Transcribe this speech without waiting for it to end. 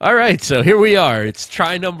All right, so here we are. It's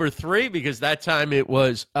try number 3 because that time it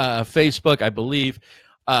was Facebook, I believe.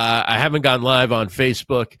 I haven't gone live on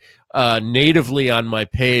Facebook natively on my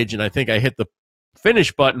page, and I think I hit the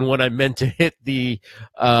finish button when I meant to hit the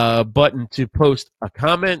button to post a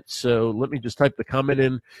comment. So let me just type the comment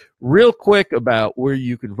in real quick about where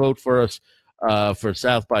you can vote for us for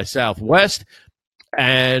South by Southwest,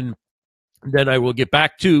 and then I will get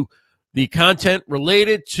back to the content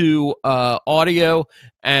related to audio.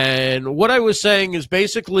 And what I was saying is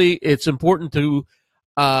basically it's important to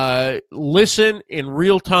listen in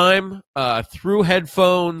real time through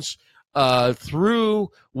headphones, through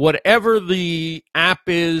whatever the app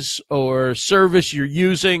is or service you're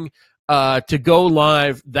using to go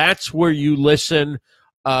live. That's where you listen.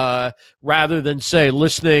 Rather than say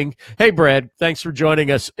listening, hey Brad, thanks for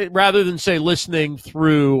joining us. Rather than say listening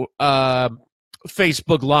through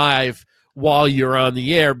Facebook Live while you're on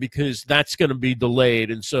the air, because that's going to be delayed.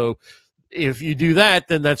 And so if you do that,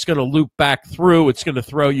 then that's going to loop back through. It's going to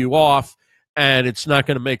throw you off, and it's not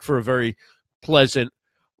going to make for a very pleasant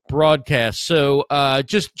broadcast. So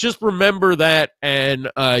just remember that, and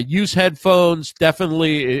use headphones.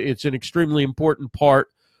 Definitely, it's an extremely important part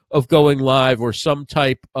of going live, or some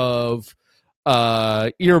type of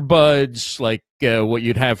earbuds like what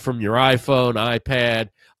you'd have from your iPhone, iPad,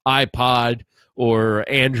 iPod, or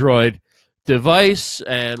Android device.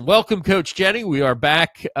 And welcome, Coach Jenny. We are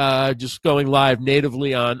back just going live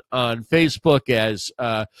natively on Facebook as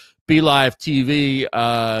Be Live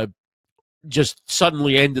TV just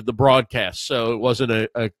suddenly ended the broadcast. So it wasn't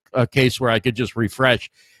a case where I could just refresh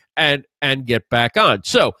and get back on.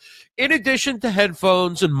 So in addition to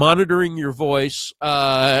headphones and monitoring your voice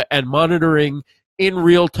and monitoring in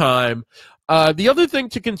real time, the other thing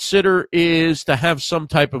to consider is to have some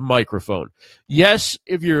type of microphone. Yes,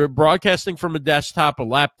 if you're broadcasting from a desktop, a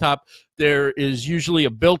laptop, there is usually a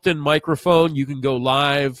built-in microphone. You can go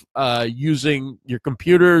live using your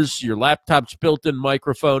computers, your laptop's built-in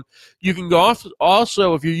microphone. You can go off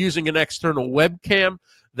also if you're using an external webcam,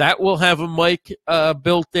 that will have a mic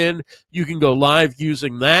built in. You can go live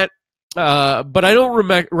using that. But I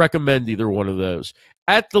don't recommend either one of those.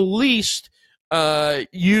 At the least,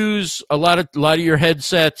 use a lot of your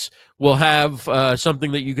headsets will have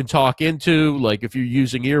something that you can talk into, like if you're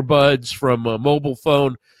using earbuds from a mobile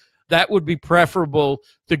phone. That would be preferable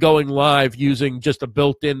to going live using just a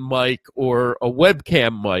built-in mic or a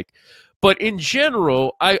webcam mic. But in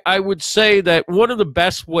general, I would say that one of the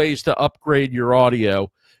best ways to upgrade your audio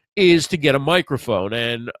is to get a microphone.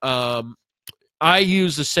 And I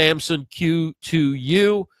use the Samson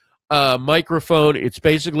Q2U microphone. It's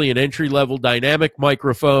basically an entry-level dynamic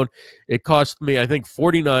microphone. It cost me, I think,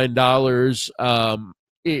 $49.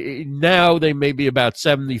 Now they may be about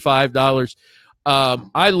 $75.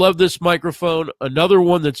 I love this microphone. Another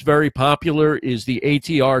one that's very popular is the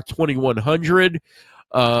ATR 2100.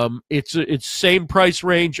 It's same price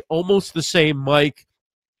range, almost the same mic.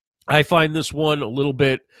 I find this one a little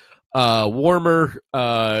bit warmer,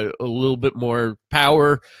 a little bit more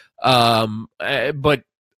power, but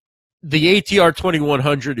the ATR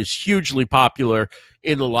 2100 is hugely popular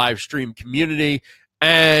in the live stream community,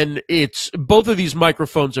 and it's both of these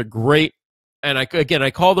microphones are great. And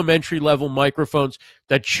I call them entry-level microphones.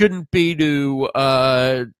 That shouldn't be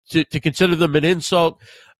to consider them an insult,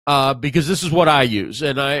 because this is what I use.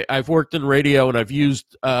 And I've worked in radio, and I've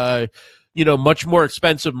used much more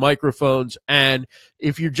expensive microphones. And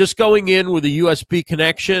if you're just going in with a USB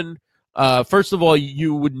connection, first of all,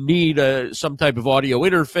 you would need some type of audio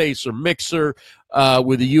interface or mixer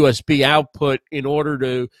with a USB output in order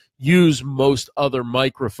to use most other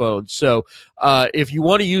microphones. So if you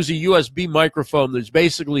want to use a USB microphone, there's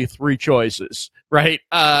basically 3 choices, right?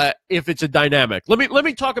 If it's a dynamic. Let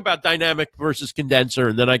me talk about dynamic versus condenser,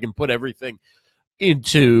 and then I can put everything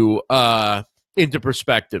into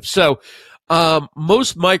perspective. So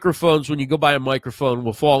most microphones, when you go buy a microphone,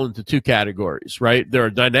 will fall into 2 categories, right? There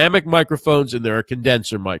are dynamic microphones and there are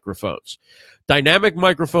condenser microphones. Dynamic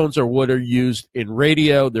microphones are what are used in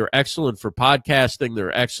radio. They're excellent for podcasting.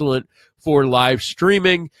 They're excellent for live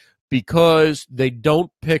streaming because they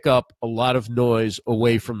don't pick up a lot of noise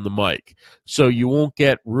away from the mic. So you won't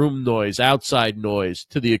get room noise, outside noise,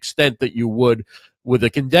 to the extent that you would with a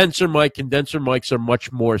condenser mic. Condenser mics are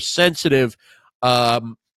much more sensitive.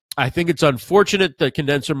 I think it's unfortunate that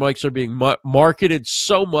condenser mics are being marketed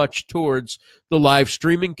so much towards the live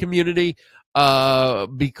streaming community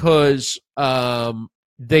because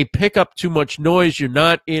they pick up too much noise. You're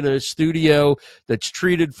not in a studio that's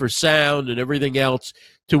treated for sound and everything else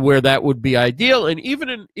to where that would be ideal. And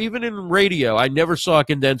even in radio, I never saw a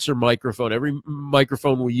condenser microphone. Every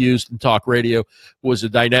microphone we used in talk radio was a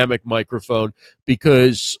dynamic microphone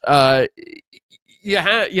because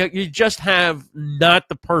you just have not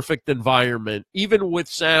the perfect environment, even with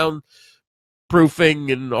sound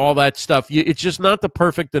proofing and all that stuff. It's just not the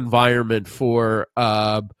perfect environment for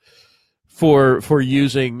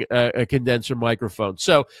using a condenser microphone.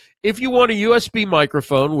 So if you want a USB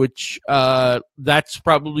microphone, which that's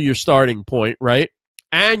probably your starting point, right?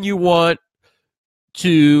 And you want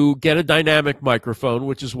to get a dynamic microphone,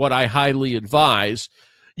 which is what I highly advise,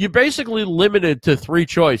 you're basically limited to three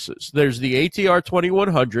choices. There's the ATR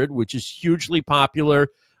 2100, which is hugely popular.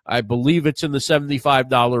 I believe it's in the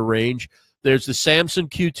 $75 range. There's the Samson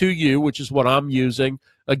Q2U, which is what I'm using,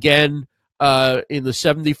 again, in the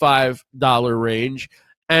 $75 range.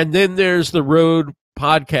 And then there's the Rode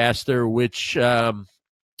Podcaster, which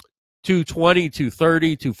 220,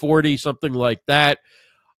 230, 240, something like that.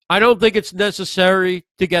 I don't think it's necessary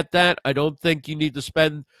to get that. I don't think you need to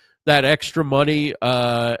spend that extra money.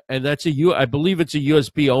 And that's I believe it's a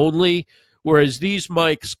USB only, whereas these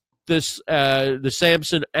mics, the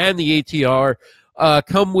Samson and the ATR,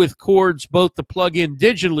 come with cords both to plug in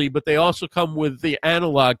digitally, but they also come with the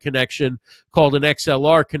analog connection called an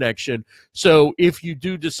XLR connection. So if you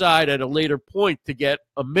do decide at a later point to get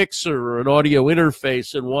a mixer or an audio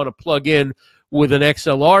interface and want to plug in with an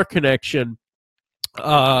XLR connection,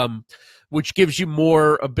 which gives you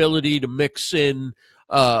more ability to mix in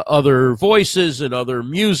other voices and other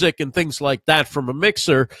music and things like that from a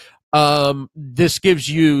mixer, this gives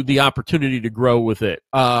you the opportunity to grow with it.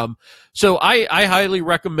 So I highly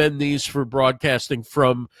recommend these for broadcasting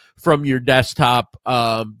from your desktop.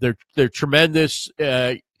 They're tremendous.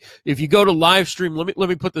 If you go to Livestream, let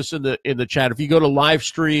me put this in the chat. If you go to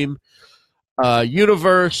Livestream,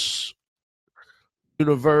 Universe,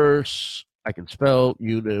 I can spell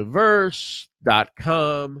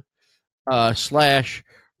universe.com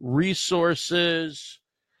 /resources.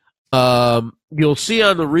 You'll see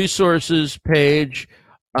on the resources page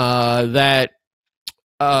that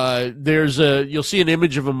you'll see an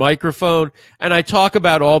image of a microphone, and I talk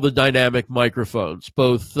about all the dynamic microphones,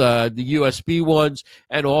 both the USB ones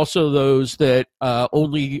and also those that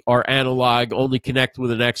only are analog, only connect with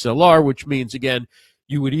an XLR, which means, again,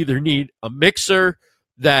 you would either need a mixer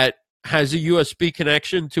that has a USB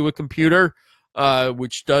connection to a computer,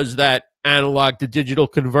 which does that analog to digital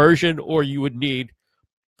conversion, or you would need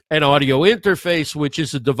an audio interface, which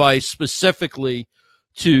is a device specifically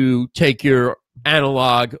to take your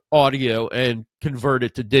analog audio and convert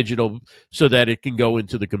it to digital so that it can go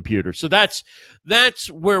into the computer. So that's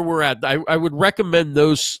where we're at. I would recommend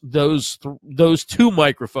those two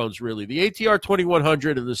microphones, really, the ATR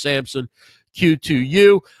 2100 and the Samson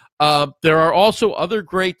Q2U. There are also other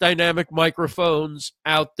great dynamic microphones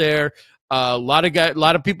out there. A lot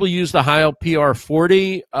of people use the Heil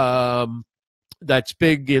PR40. That's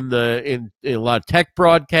big in a lot of tech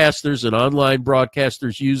broadcasters and online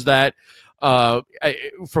broadcasters use that.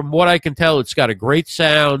 From what I can tell, it's got a great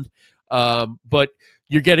sound, but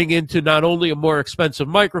you're getting into not only a more expensive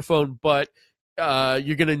microphone, but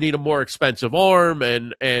you're going to need a more expensive arm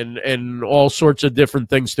and all sorts of different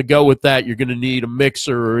things to go with that. You're going to need a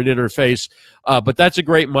mixer or an interface, but that's a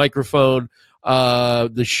great microphone.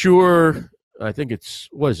 The Shure, I think it's,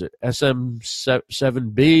 what is it,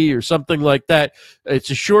 SM7B or something like that.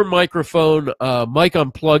 It's a Shure microphone. Mike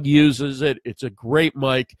Unplug uses it. It's a great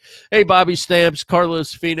mic. Hey, Bobby Stamps,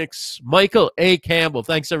 Carlos Phoenix, Michael A. Campbell.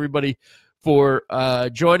 Thanks, everybody, for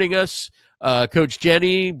joining us. Coach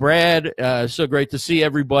Jenny, Brad, so great to see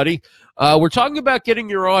everybody. We're talking about getting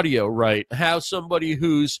your audio right, how somebody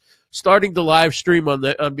who's starting to live stream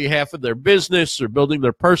on behalf of their business or building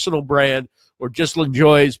their personal brand or just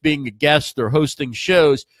enjoys being a guest or hosting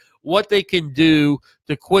shows, what they can do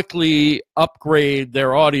to quickly upgrade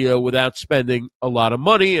their audio without spending a lot of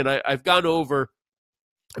money. And I've gone over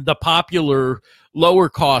the popular lower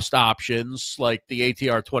cost options like the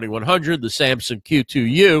ATR 2100, the Samson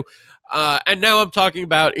Q2U, and now I'm talking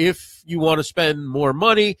about if you want to spend more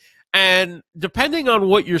money. And depending on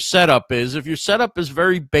what your setup is, if your setup is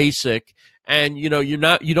very basic and you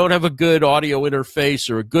don't have a good audio interface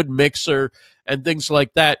or a good mixer and things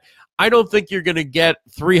like that, I don't think you're going to get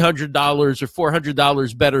 $300 or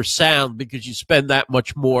 $400 better sound because you spend that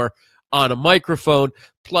much more on a microphone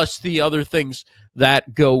plus the other things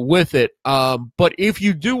that go with it. But if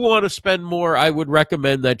you do want to spend more, I would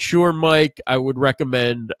recommend that Shure mic. I would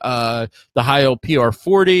recommend the Heil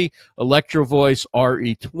PR40, Electro Voice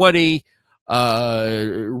RE20.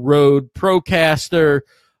 Rode Procaster.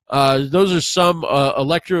 Those are some.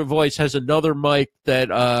 Electro Voice has another mic that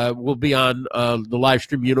will be on the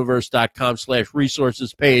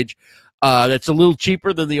livestreamuniverse.com/resources page. That's a little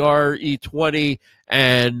cheaper than the RE20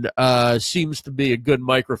 and seems to be a good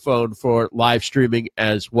microphone for live streaming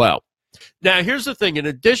as well. Now, here's the thing. In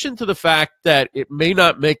addition to the fact that it may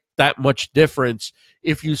not make that much difference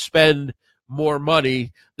if you spend more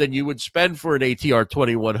money than you would spend for an ATR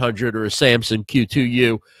 2100 or a Samson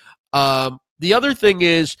Q2U, the other thing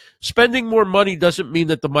is spending more money doesn't mean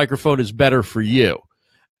that the microphone is better for you.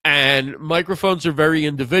 And microphones are very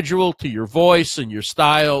individual to your voice and your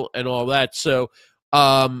style and all that. So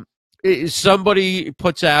somebody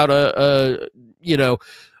puts out a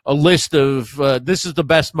list of this is the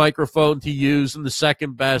best microphone to use and the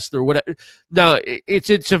second best or whatever. No,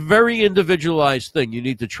 it's a very individualized thing. You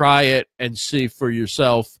need to try it and see for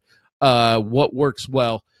yourself what works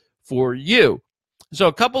well for you. So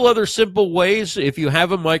a couple other simple ways if you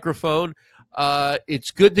have a microphone.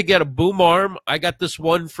 It's good to get a boom arm. I got this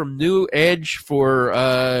one from New Edge for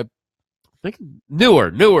I think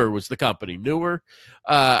Newer was the company. Newer.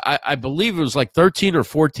 I believe it was like $13 or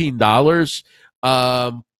 $14.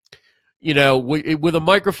 With a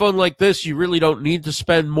microphone like this, you really don't need to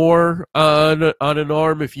spend more on an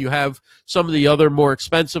arm. If you have some of the other more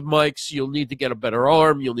expensive mics, you'll need to get a better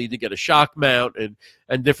arm. You'll need to get a shock mount and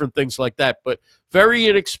different things like that. But very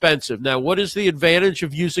inexpensive. Now, what is the advantage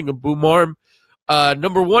of using a boom arm?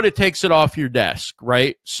 Number one, it takes it off your desk,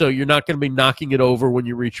 right? So you're not going to be knocking it over when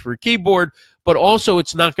you reach for a keyboard, but also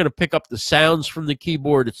it's not going to pick up the sounds from the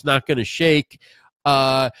keyboard. It's not going to shake.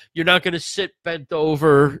 You're not going to sit bent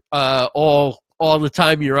over all the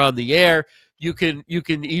time you're on the air. You can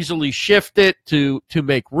easily shift it to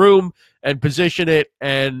make room and position it,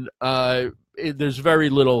 and there's very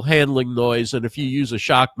little handling noise. And if you use a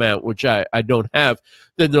shock mount, which I don't have,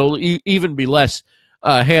 then there'll even be less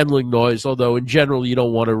handling noise, although in general you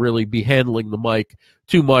don't want to really be handling the mic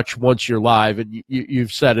too much once you're live and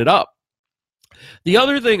you've set it up. The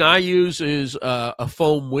other thing I use is a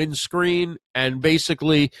foam windscreen, and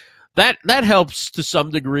basically that helps to some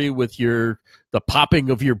degree with the popping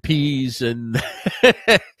of your P's, and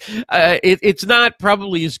it's not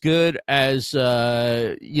probably as good as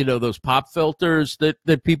those pop filters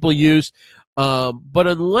that people use, but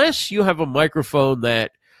unless you have a microphone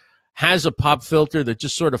that has a pop filter that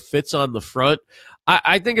just sort of fits on the front,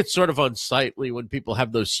 I think it's sort of unsightly when people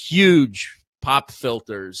have those huge pop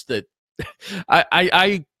filters that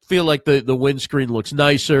I feel like the windscreen looks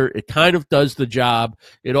nicer. It kind of does the job.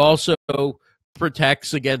 It also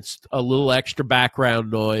protects against a little extra background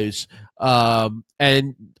noise.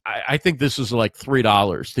 And I think this is like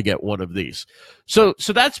 $3 to get one of these. So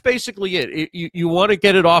that's basically it. You want to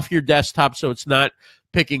get it off your desktop so it's not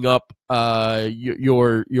picking up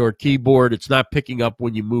your keyboard. It's not picking up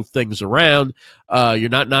when you move things around. You're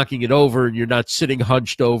not knocking it over, and you're not sitting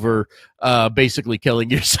hunched over, basically killing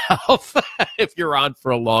yourself if you're on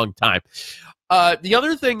for a long time. The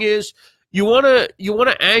other thing is you want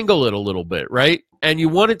to angle it a little bit, right? And you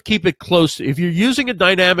want to keep it close. If you're using a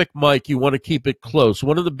dynamic mic, you want to keep it close.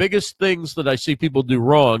 One of the biggest things that I see people do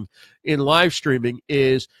wrong in live streaming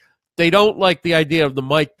is they don't like the idea of the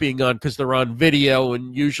mic being on because they're on video,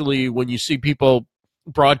 and usually when you see people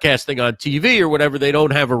broadcasting on TV or whatever, they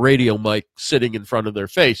don't have a radio mic sitting in front of their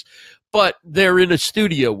face. But they're in a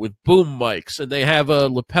studio with boom mics, and they have a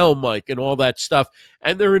lapel mic and all that stuff,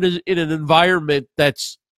 and they're in an environment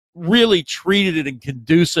that's really treated and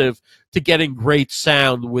conducive to getting great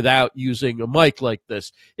sound without using a mic like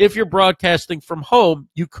this. If you're broadcasting from home,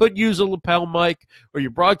 you could use a lapel mic, or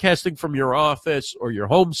you're broadcasting from your office or your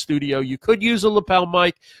home studio, you could use a lapel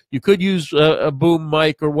mic, you could use a boom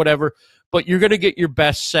mic or whatever, but you're going to get your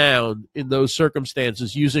best sound in those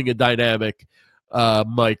circumstances using a dynamic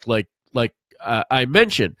mic like I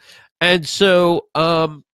mentioned. And so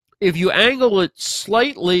if you angle it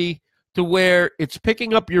slightly to where it's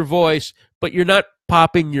picking up your voice, but you're not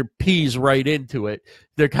popping your P's right into it,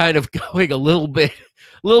 they're kind of going a little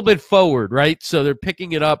bit forward, right? So they're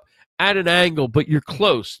picking it up at an angle, but you're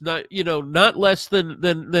close, not less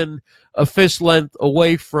than a fist length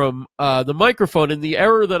away from the microphone. And the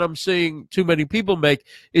error that I'm seeing too many people make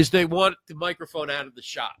is they want the microphone out of the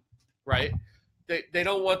shot, right? They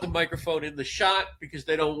don't want the microphone in the shot because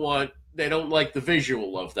they don't like the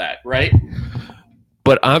visual of that, right?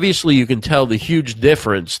 But obviously you can tell the huge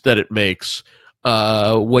difference that it makes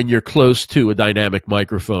when you're close to a dynamic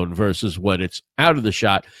microphone versus when it's out of the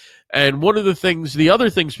shot. And the other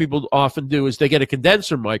things people often do is they get a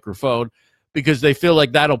condenser microphone because they feel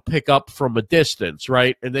like that'll pick up from a distance,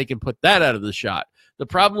 right? And they can put that out of the shot. The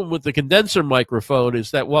problem with the condenser microphone is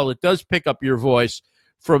that while it does pick up your voice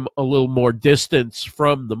from a little more distance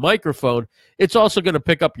from the microphone, it's also going to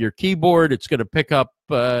pick up your keyboard. It's going to pick up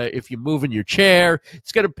if you move in your chair.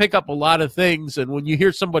 It's going to pick up a lot of things. And when you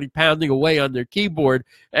hear somebody pounding away on their keyboard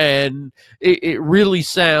and it really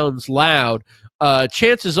sounds loud,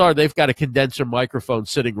 chances are they've got a condenser microphone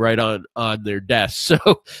sitting right on their desk.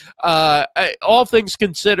 So all things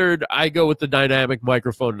considered, I go with the dynamic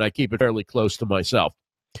microphone and I keep it fairly close to myself.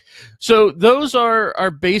 So those are our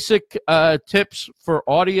basic tips for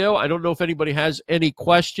audio. I don't know if anybody has any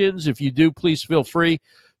questions. If you do, please feel free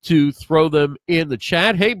to throw them in the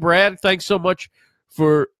chat. Hey, Brad, thanks so much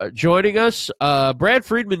for joining us. Brad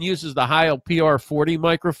Friedman uses the Heil PR40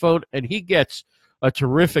 microphone, and he gets a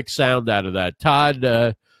terrific sound out of that. Todd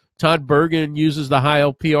Bergen uses the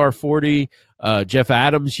Heil PR40. Jeff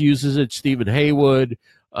Adams uses it. Stephen Haywood.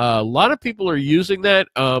 A lot of people are using that.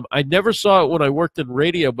 I never saw it when I worked in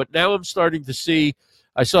radio, but now I'm starting to see.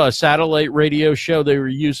 I saw a satellite radio show. They were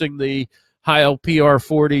using the Heil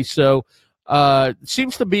PR40. So it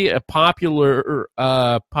seems to be a popular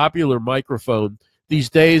microphone these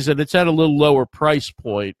days, and it's at a little lower price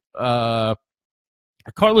point. Carlos,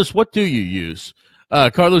 what do you use?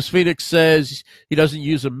 Carlos Phoenix says he doesn't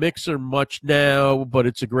use a mixer much now, but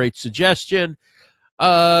it's a great suggestion.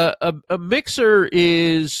 A mixer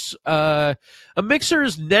is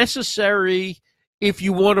necessary if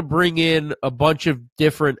you want to bring in a bunch of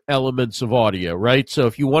different elements of audio, right? So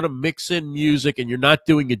if you want to mix in music and you're not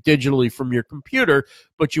doing it digitally from your computer,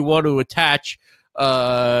 but you want to attach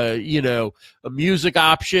a music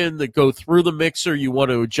option that go through the mixer, you want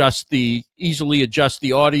to easily adjust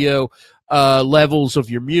the audio levels of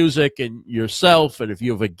your music and yourself, and if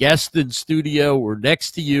you have a guest in studio or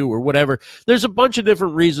next to you or whatever, there's a bunch of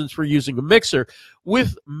different reasons for using a mixer.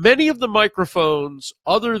 With many of the microphones,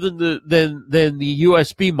 other than the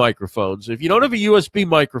USB microphones, if you don't have a USB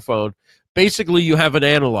microphone, basically you have an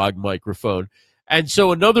analog microphone. And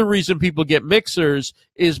so another reason people get mixers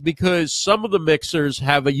is because some of the mixers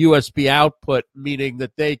have a USB output, meaning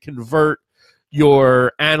that they convert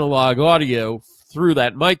your analog audio through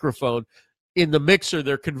that microphone. In the mixer,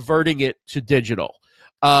 they're converting it to digital.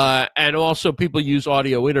 And also people use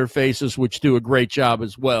audio interfaces, which do a great job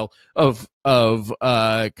as well of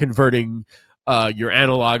converting your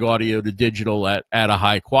analog audio to digital at a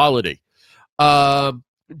high quality.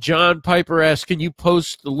 John Piper asks, can you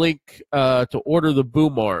post the link to order the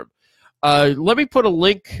boom arm? Let me put a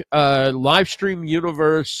link, Livestream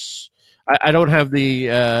Universe. I don't have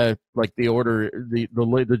the order,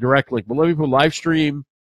 the direct link, but let me put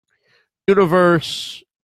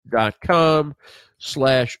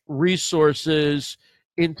livestreamuniverse.com/resources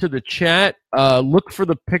into the chat. Look for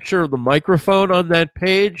the picture of the microphone on that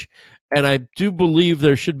page, and I do believe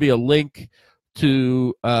there should be a link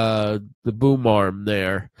to the boom arm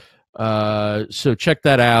there. So check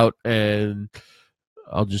that out, and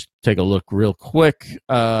I'll just take a look real quick.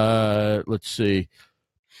 Let's see.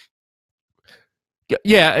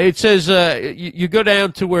 Yeah, it says you go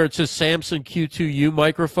down to where it says Samson Q2U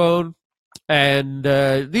microphone, and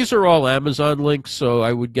these are all Amazon links, so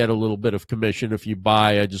I would get a little bit of commission if you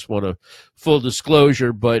buy. I just want a full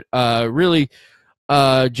disclosure, but really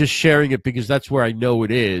just sharing it because that's where I know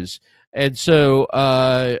it is. And so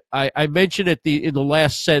I mentioned in the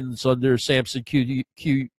last sentence under Samson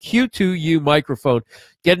Q2U microphone,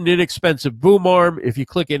 get an inexpensive boom arm. If you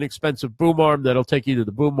click inexpensive boom arm, that'll take you to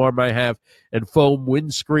the boom arm I have, and foam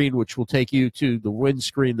windscreen, which will take you to the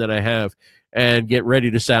windscreen that I have, and get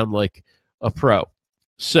ready to sound like a pro.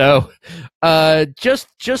 So just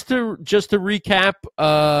to recap,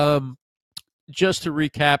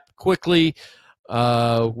 quickly.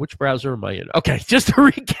 Which browser am I in? Okay, just to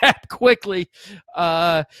recap quickly,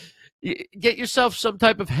 get yourself some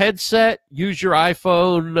type of headset. Use your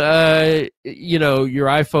iPhone, your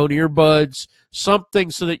iPhone earbuds,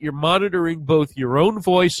 something so that you're monitoring both your own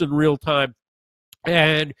voice in real time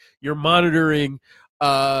and you're monitoring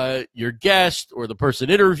your guest or the person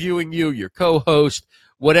interviewing you, your co-host,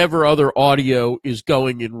 whatever other audio is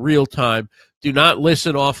going in real time. Do not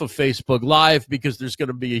listen off of Facebook Live because there's going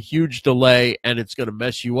to be a huge delay and it's going to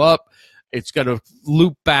mess you up. It's going to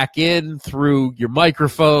loop back in through your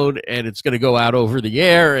microphone and it's going to go out over the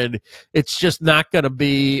air, and it's just not going to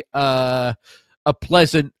be a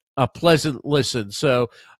pleasant listen.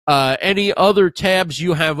 So any other tabs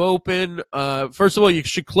you have open, first of all, you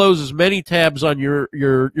should close as many tabs on your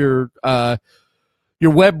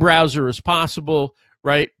web browser as possible,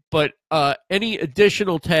 right? But any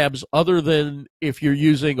additional tabs other than if you're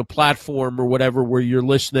using a platform or whatever where you're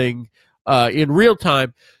listening in real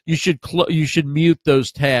time, you should mute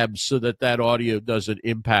those tabs so that audio doesn't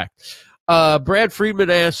impact. Brad Friedman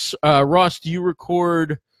asks, Ross, do you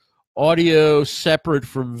record audio separate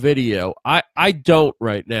from video? I don't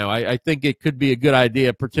right now. I think it could be a good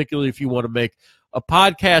idea, particularly if you want to make a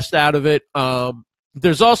podcast out of it.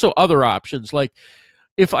 There's also other options, like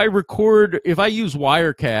if I use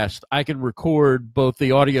Wirecast, I can record both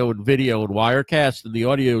the audio and video in Wirecast, and the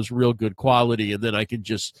audio is real good quality, and then I can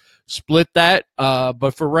just split that.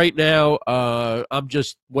 But for right now, I'm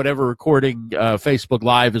just whatever recording Facebook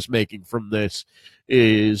Live is making from this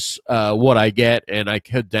is what I get, and I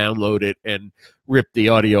could download it and rip the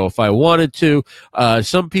audio if I wanted to.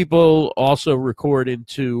 Some people also record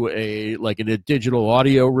into a digital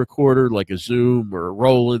audio recorder, like a Zoom or a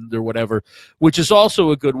Roland or whatever, which is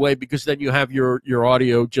also a good way because then you have your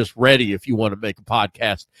audio just ready if you want to make a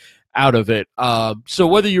podcast out of it. So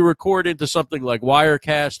whether you record into something like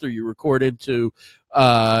Wirecast or you record into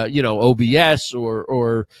OBS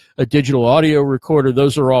or a digital audio recorder,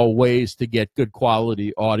 those are all ways to get good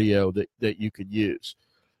quality audio that you can use.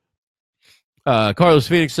 Carlos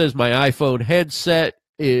Phoenix says, my iPhone headset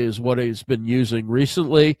is what he's been using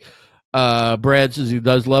recently. Brad says he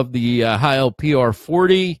does love the Heil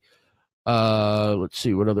PR40. Let's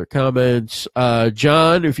see what other comments.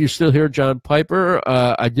 John, if you're still here, John Piper,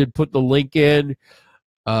 I did put the link in.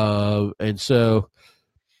 And so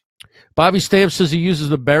Bobby Stamp says he uses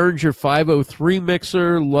the Behringer 503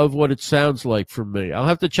 mixer. Love what it sounds like for me. I'll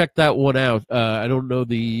have to check that one out. I don't know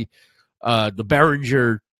the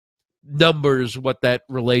Behringer numbers, what that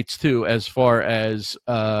relates to as far as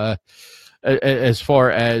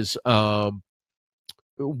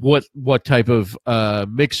what type of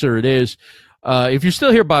mixer it is. If you're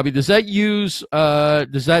still here, Bobby, does that use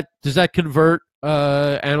does that convert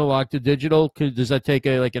analog to digital? Does that take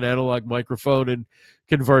an analog microphone and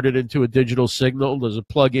convert it into a digital signal? Does it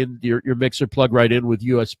plug in your mixer plug right in with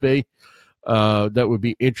USB? That would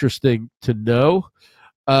be interesting to know.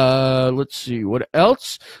 Let's see what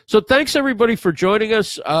else. So thanks everybody for joining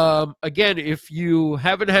us. Again, if you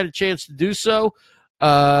haven't had a chance to do so,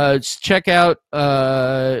 check out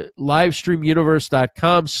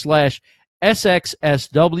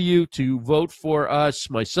livestreamuniverse.com/SXSW to vote for us,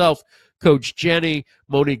 myself, Coach Jenny,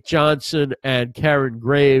 Monique Johnson, and Karen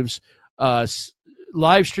Graves.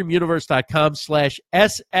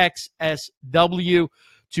 Livestreamuniverse.com/SXSW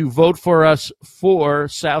to vote for us for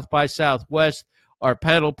South by Southwest. Our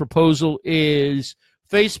panel proposal is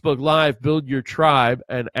Facebook Live, build your tribe,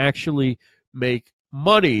 and actually make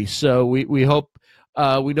money. So we hope,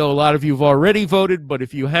 we know a lot of you have already voted, but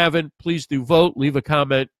if you haven't, please do vote. Leave a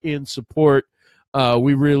comment in support.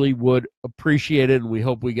 We really would appreciate it, and we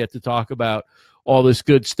hope we get to talk about all this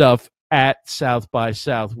good stuff at South by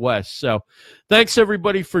Southwest. So thanks,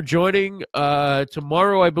 everybody, for joining.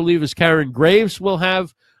 Tomorrow, I believe, is Karen Graves. We'll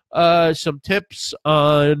have some tips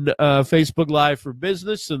on Facebook Live for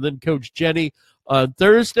Business, and then Coach Jenny on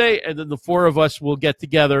Thursday, and then the four of us will get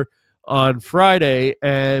together on Friday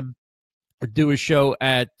and do a show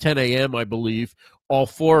at 10 a.m., I believe, all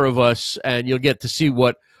four of us, and you'll get to see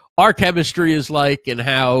what our chemistry is like and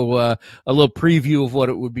how a little preview of what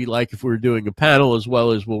it would be like if we were doing a panel, as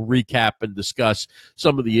well as we'll recap and discuss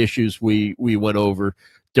some of the issues we went over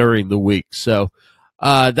during the week. So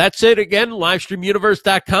that's it again,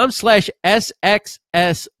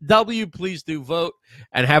 livestreamuniverse.com/SXSW. Please do vote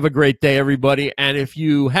and have a great day, everybody. And if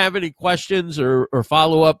you have any questions or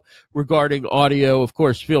follow up regarding audio, of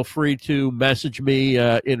course, feel free to message me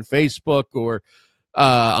in Facebook or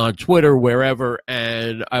on Twitter, wherever,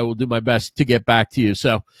 and I will do my best to get back to you.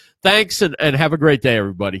 So thanks and have a great day,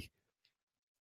 everybody.